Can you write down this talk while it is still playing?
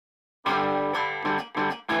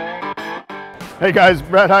Hey guys,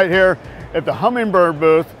 Brett Hite here at the Humminbird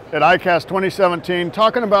booth at ICAST 2017,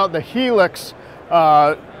 talking about the Helix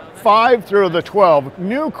 5 through the 12.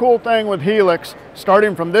 New cool thing with Helix,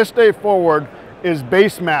 starting from this day forward, is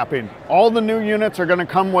base mapping. All the new units are going to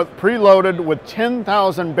come with preloaded with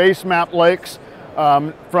 10,000 base map lakes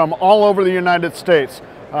from all over the United States.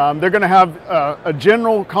 They're going to have a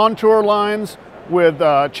general contour lines with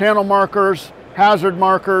channel markers, hazard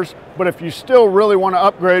markers, but if you still really want to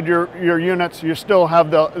upgrade your units, you still have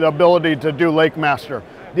the ability to do Lake Master.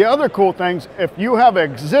 The other cool things, if you have an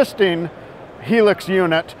existing Helix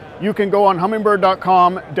unit, you can go on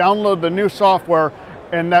humminbird.com, download the new software,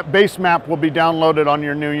 and that base map will be downloaded on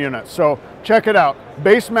your new unit. So check it out.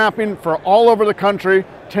 Base mapping for all over the country,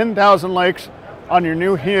 10,000 lakes on your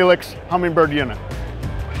new Helix Humminbird unit.